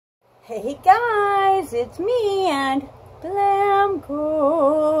Hey guys, it's me and Glam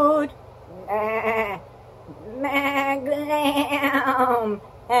Goat. Glam.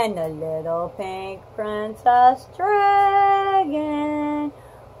 And the little pink princess dragon.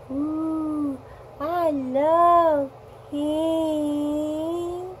 Ooh, I love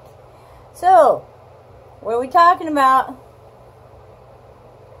pink. So, what are we talking about?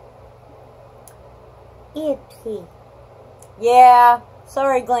 Ipsy. Yeah.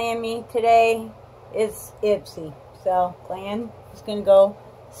 Sorry, Glammy. Today it's Ipsy. So, Glam is going to go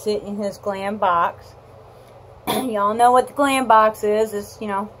sit in his Glam box. Y'all know what the Glam box is. It's, you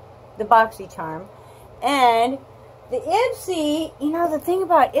know, the boxy charm. And the Ipsy, you know, the thing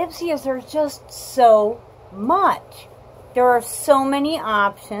about Ipsy is there's just so much. There are so many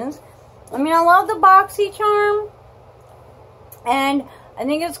options. I mean, I love the boxy charm. And I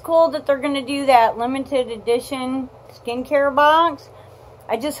think it's cool that they're going to do that limited edition skincare box.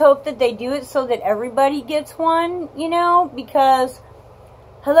 I just hope that they do it so that everybody gets one, you know, because,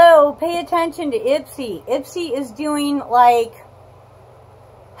 hello, pay attention to Ipsy. Ipsy is doing, like,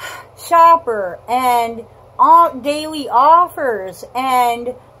 shopper and daily offers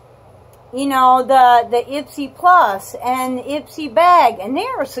and, you know, the Ipsy Plus and the Ipsy bag, and they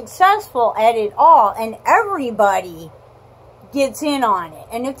are successful at it all, and everybody gets in on it.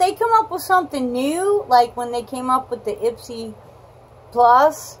 And if they come up with something new, like when they came up with the Ipsy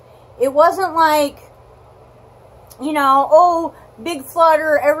Plus, it wasn't like, you know, oh, big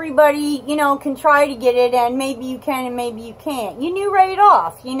flutter, everybody, you know, can try to get it, and maybe you can and maybe you can't. You knew right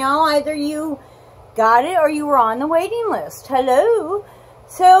off, you know, either you got it or you were on the waiting list. Hello.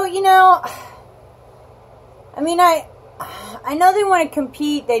 So, you know, I mean, I know they want to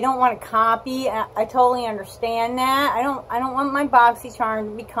compete, they don't want to copy. I totally understand that. I don't want my boxy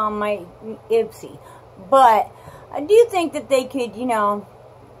charm to become my Ipsy. But I do think that they could, you know,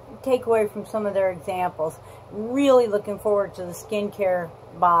 take away from some of their examples. Really looking forward to the skincare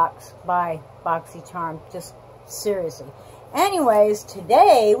box by Boxy Charm. Just seriously. Anyways,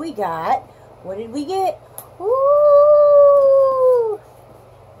 today we got, what did we get? Ooh!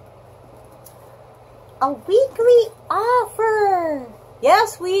 A weekly offer!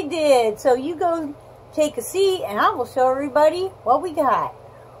 Yes, we did. So you go take a seat and I will show everybody what we got.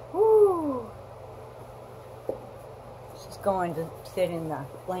 Ooh! Going to sit in the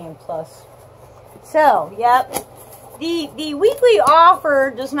Glam Plus. So, yep. The weekly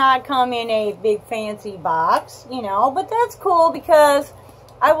offer does not come in a big fancy box, you know, but that's cool because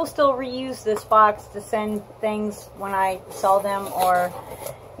I will still reuse this box to send things when I sell them, or,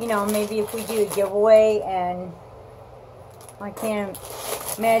 you know, maybe if we do a giveaway, and I can't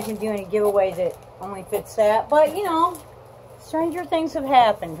imagine doing a giveaway that only fits that, but, you know, stranger things have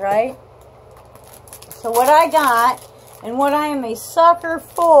happened, right? So what I got, and what I am a sucker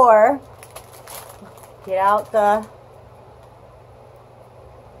for, get out the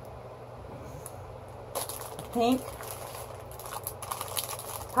pink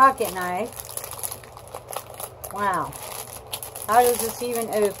pocket knife. Wow. How does this even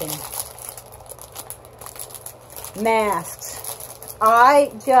open? Masks.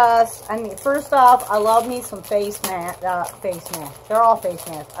 I mean, first off, I love me some face masks. They're all face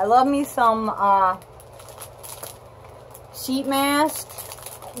masks. I love me some, sheet mask.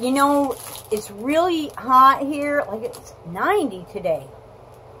 You know, it's really hot here. Like, it's 90 today.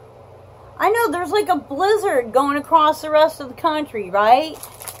 I know there's like a blizzard going across the rest of the country, right?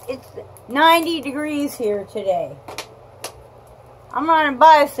 It's 90 degrees here today. I'm on a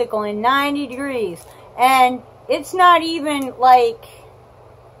bicycle in 90 degrees. And it's not even like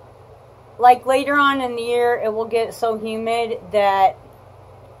later on in the year it will get so humid that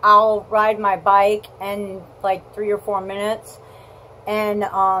I'll ride my bike in like 3 or 4 minutes, and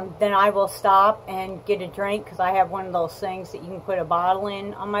then I will stop and get a drink, because I have one of those things that you can put a bottle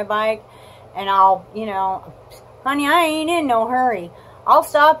in on my bike, and I'll, you know, honey, I ain't in no hurry. I'll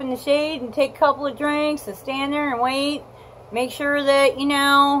stop in the shade and take a couple of drinks and stand there and wait, make sure that, you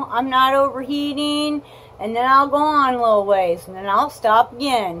know, I'm not overheating, and then I'll go on a little ways, and then I'll stop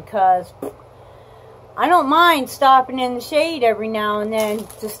again, because I don't mind stopping in the shade every now and then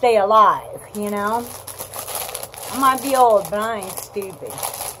to stay alive, you know. I might be old, but I ain't stupid.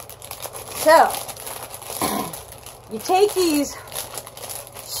 So, you take these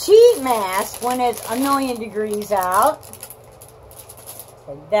sheet masks when it's 1,000,000 degrees out.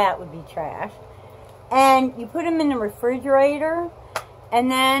 So that would be trash. And you put them in the refrigerator, and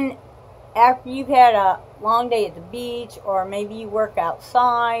then after you've had a long day at the beach, or maybe you work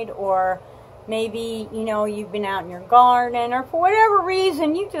outside, or maybe, you know, you've been out in your garden, or for whatever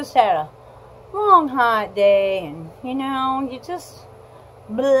reason, you just had a long hot day, and, you know, you just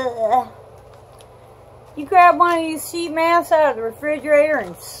Bleh. You grab one of these sheet masks out of the refrigerator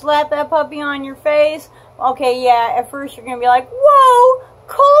and slap that puppy on your face. Okay, yeah, at first you're going to be like, whoa,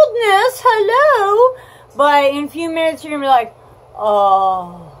 coldness, hello. But in a few minutes you're going to be like,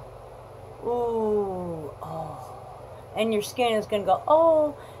 oh, ooh, oh. And your skin is going to go,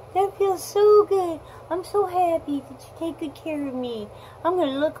 oh, that feels so good. I'm so happy that you take good care of me. I'm going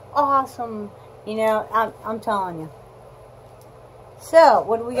to look awesome. You know, I'm telling you. So,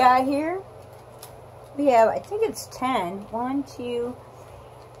 what do we got here? We have, I think it's 10. 1, 2,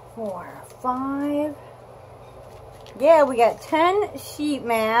 4, 5. Yeah, we got 10 sheet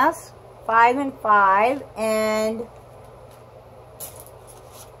masks. 5 and 5. And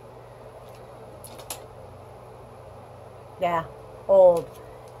yeah, old.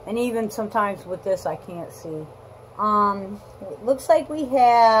 And even sometimes with this I can't see. It looks like we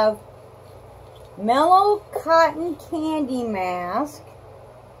have Mellow Cotton Candy Mask.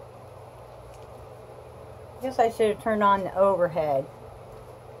 I guess I should have turned on the overhead.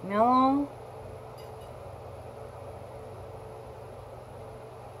 Mellow.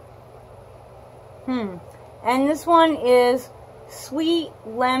 And this one is Sweet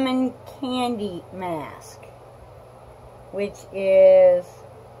Lemon Candy Mask, which is...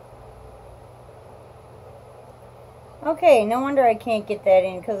 Okay, no wonder I can't get that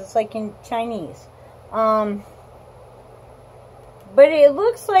in, because it's like in Chinese. But it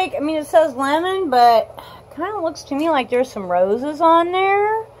looks like, I mean, it says lemon, but it kind of looks to me like there's some roses on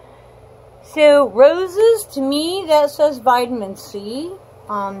there. So, roses, to me, that says vitamin C.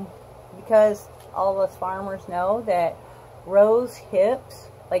 Because all of us farmers know that rose hips,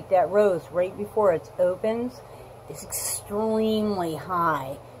 like that rose right before it opens, is extremely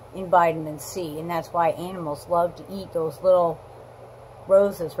high in vitamin C, and that's why animals love to eat those little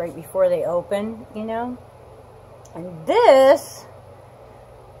roses right before they open, you know. And this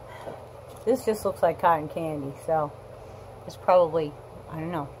just looks like cotton candy, so it's probably, I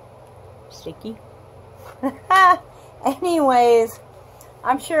don't know, sticky. Anyways,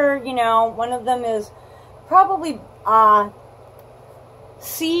 I'm sure, you know, one of them is probably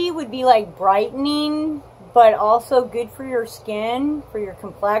C would be like brightening, but also good for your skin, for your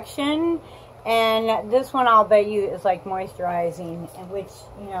complexion. And this one, I'll bet you, is like moisturizing, and which,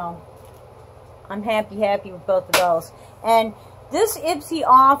 you know, I'm happy with both of those. And this Ipsy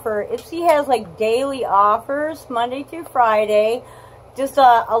offer, Ipsy has like daily offers, Monday through Friday. Just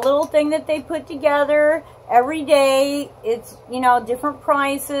a little thing that they put together every day. It's, you know, different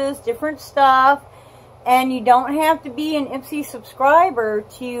prices, different stuff. And you don't have to be an Ipsy subscriber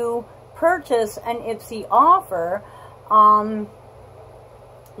to purchase an Ipsy offer.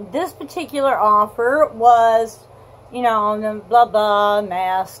 This particular offer was, you know, the blah blah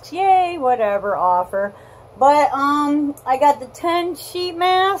masks, yay, whatever offer. But I got the 10 sheet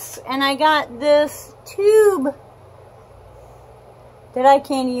masks, and I got this tube that I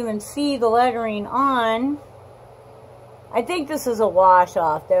can't even see the lettering on. I think this is a wash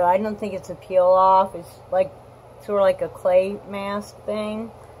off though. I don't think it's a peel off. It's like sort of like a clay mask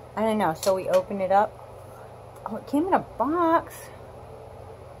thing. I don't know. Shall we open it up? Oh, it came in a box.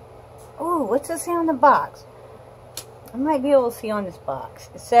 Oh, what's this say on the box? I might be able to see on this box.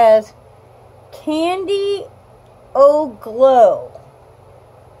 It says, Candy O Glow.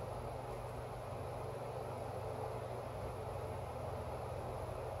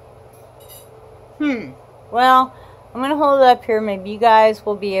 Well, I'm going to hold it up here. Maybe you guys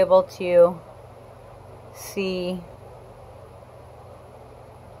will be able to see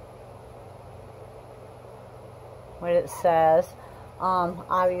what it says.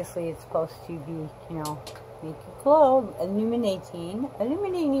 Obviously it's supposed to be, you know, make you glow,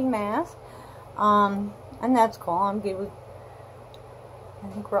 illuminating mask. And that's cool. I'm good with, I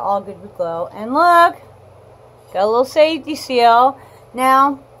think we're all good with glow. And look, got a little safety seal.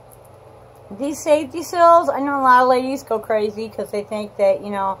 Now, these safety seals, I know a lot of ladies go crazy because they think that, you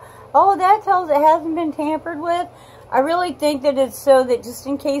know, oh, that tells it hasn't been tampered with. I really think that it's so that just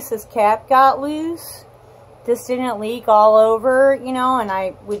in case this cap got loose, this didn't leak all over, you know, and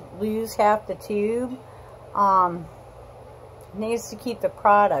I would lose half the tube. It needs to keep the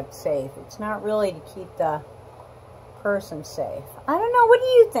product safe. It's not really to keep the person safe. I don't know. What do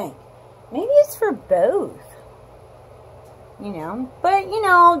you think? Maybe it's for both. You know, but you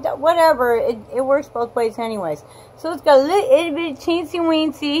know, whatever, it works both ways anyways. So it's got a little bit of teensy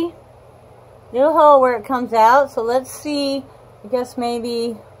weensy little hole where it comes out. So let's see, I guess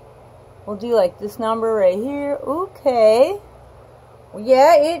maybe we'll do like this number right here. Okay, well,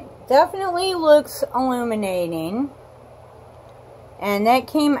 yeah, it definitely looks illuminating, and that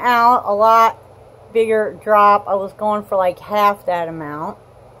came out a lot bigger drop. I was going for like half that amount.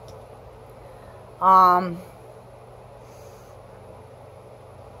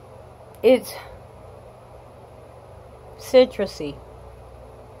 It's citrusy,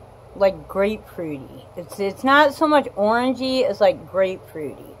 like grapefruity. It's not so much orangey, it's like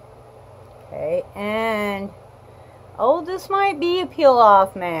grapefruity. Okay, and oh, this might be a peel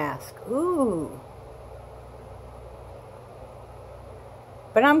off mask. Ooh.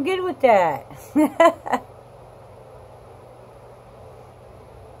 But I'm good with that.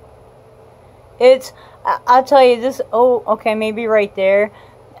 I'll tell you this, oh, okay, maybe right there.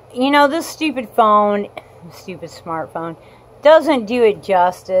 You know, this stupid phone, stupid smartphone, doesn't do it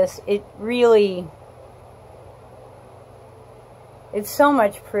justice. It really, it's so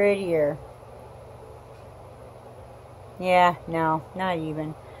much prettier. Yeah, no, not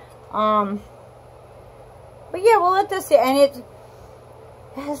even. But yeah, we'll let this, and it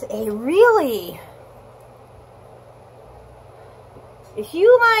has a really, if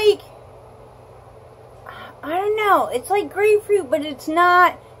you like, I don't know, it's like grapefruit, but it's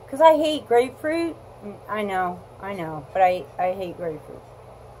not, because I hate grapefruit. I know, but I hate grapefruit.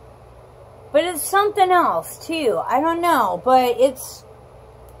 But it's something else, too. I don't know, but it's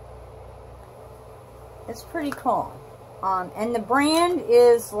pretty cool. And the brand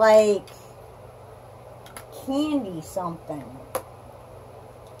is like candy something.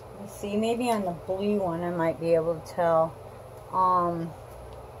 Let's see, maybe on the blue one I might be able to tell. I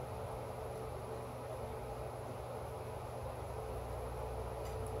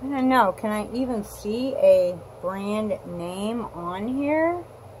don't know, can I even see a brand name on here?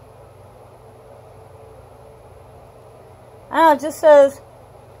 Oh, it just says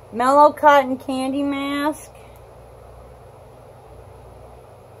Mellow Cotton Candy Mask.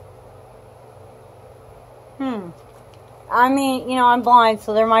 I mean, you know, I'm blind,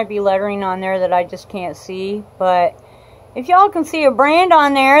 so there might be lettering on there that I just can't see. But if y'all can see a brand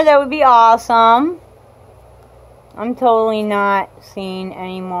on there, that would be awesome. I'm totally not seeing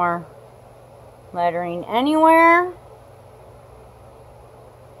any more lettering anywhere.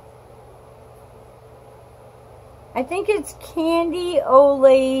 I think it's Candy O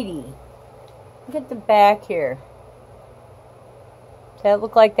Lady. Look at the back here. Does that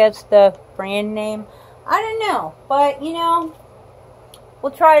look like that's the brand name? I don't know, but you know,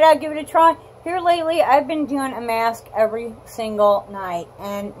 we'll try it out, give it a try. Here lately, I've been doing a mask every single night,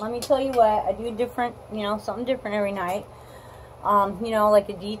 and let me tell you what, I do a different, you know, something different every night. You know, like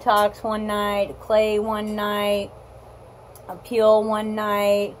a detox one night, a clay one night, a peel one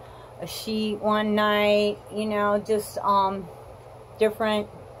night, a sheet one night, you know, just different,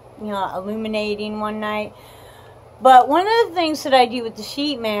 you know, illuminating one night. But one of the things that I do with the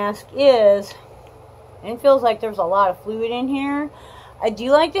sheet mask is, and it feels like there's a lot of fluid in here, I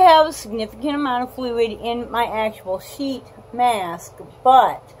do like to have a significant amount of fluid in my actual sheet mask,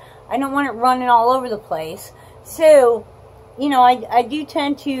 but I don't want it running all over the place. So, you know, I do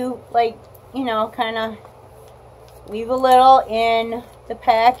tend to, like, you know, kind of leave a little in the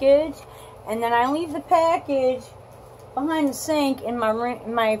package, and then I leave the package behind the sink in my room,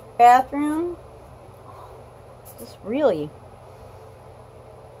 in my bathroom. Just really,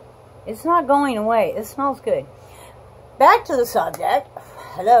 it's not going away. It smells good. Back to the subject.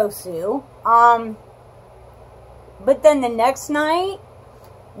 Hello, Sue. But then the next night,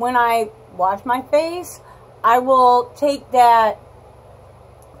 when I wash my face, I will take that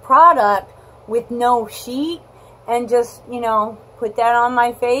product with no sheet and just, you know, put that on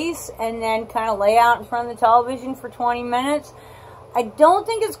my face and then kind of lay out in front of the television for 20 minutes. I don't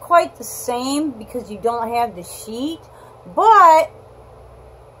think it's quite the same because you don't have the sheet, but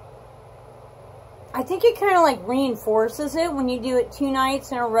I think it kind of like reinforces it when you do it 2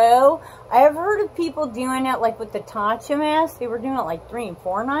 nights in a row. I have heard of people doing it like with the Tatcha mask. They were doing it like 3 and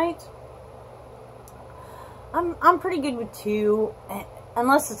 4 nights. I'm pretty good with 2,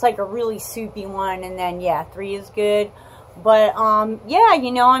 unless it's like a really soupy one, and then yeah, 3 is good. But yeah,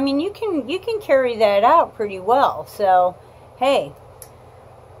 you know, I mean, you can carry that out pretty well. So hey,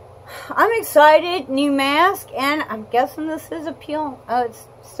 I'm excited. New mask, and I'm guessing this is a peel. Oh, it's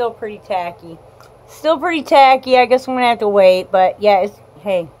still pretty tacky. Still pretty tacky. I guess I'm gonna have to wait, but yeah,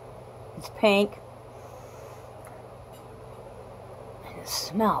 hey, it's pink. And it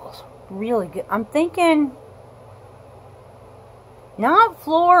smells really good. I'm thinking not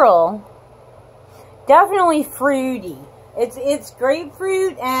floral, definitely fruity. It's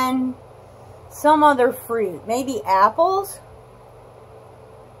grapefruit and some other fruit, maybe apples.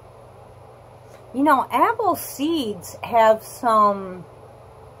 You know, apple seeds have some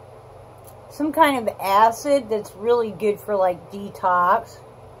kind of acid that's really good for like detox.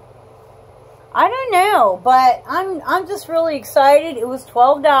 I don't know, but I'm just really excited. It was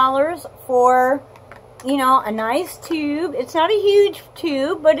 $12 for, you know, a nice tube. It's not a huge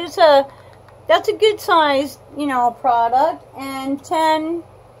tube, but that's a good size, you know, product, and 10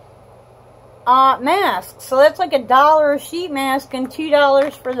 masks. So that's like $1 a sheet mask and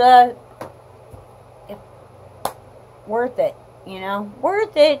 $2 for the, worth it, you know,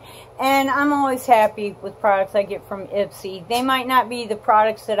 worth it. And I'm always happy with products I get from Ipsy. They might not be the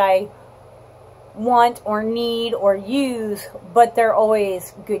products that I want or need or use, but they're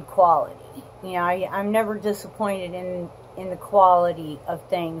always good quality. You know, I'm never disappointed in the quality of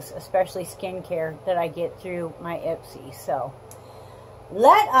things, especially skincare that I get through my Ipsy. So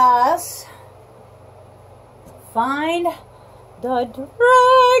let us find the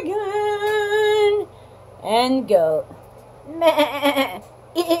dragon and goat.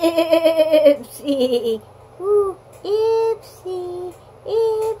 Ipsy, ooh, Ipsy,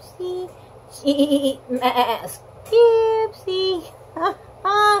 Ipsy, sheet mask, Ipsy,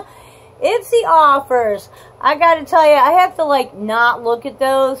 Ipsy offers. I gotta tell you, I have to like not look at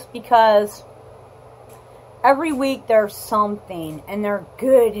those because every week there's something, and they're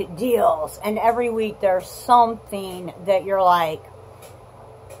good deals, and every week there's something that you're like,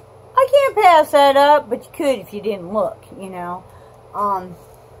 I can't pass that up, but you could if you didn't look, you know.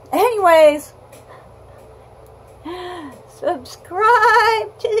 Anyways,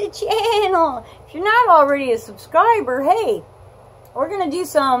 subscribe to the channel. If you're not already a subscriber, hey, we're going to do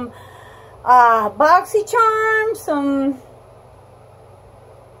some BoxyCharm, some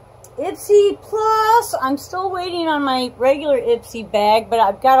Ipsy Plus. I'm still waiting on my regular Ipsy bag, but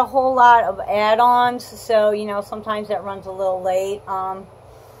I've got a whole lot of add-ons, so, you know, sometimes that runs a little late.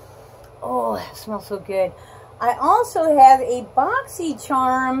 Oh, that smells so good. I also have a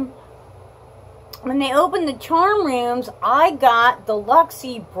BoxyCharm. When they opened the charm rooms, I got the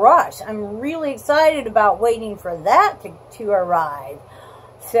Luxie brush. I'm really excited about waiting for that to arrive.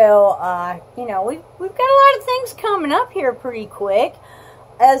 So, you know, we've got a lot of things coming up here pretty quick,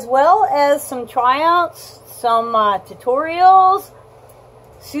 as well as some tryouts, some tutorials.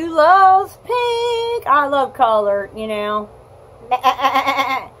 Sue loves pink. I love color, you know.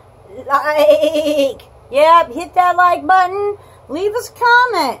 Like, yep, hit that like button. Leave us a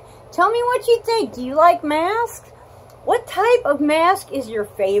comment. Tell me what you think. Do you like masks? What type of mask is your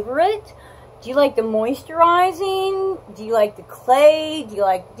favorite? Do you like the moisturizing? Do you like the clay? Do you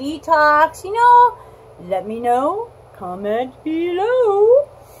like detox? You know, let me know. Comment below.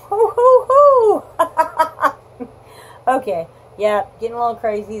 Ho, ho, ho. Okay, yeah, getting a little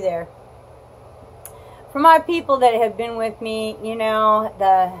crazy there. For my people that have been with me, you know,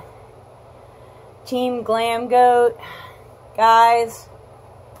 the Team Glam Goat, guys,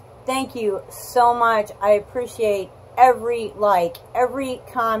 thank you so much. I appreciate every like, every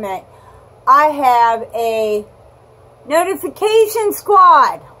comment. I have a notification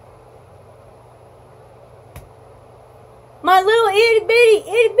squad. My little itty bitty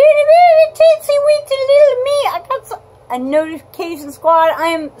teensy weensy little me. I got a notification squad. I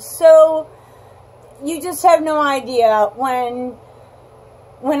am so, you just have no idea when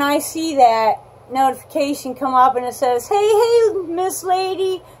I see that notification come up and it says, hey Miss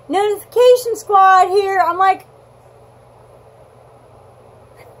Lady, notification squad here. I'm like,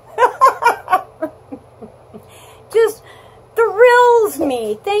 just thrills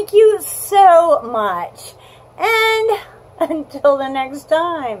me. Thank you so much. And until the next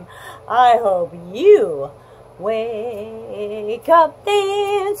time, I hope you wake up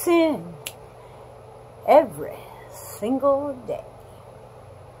dancing every single day.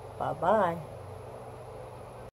 Bye-bye.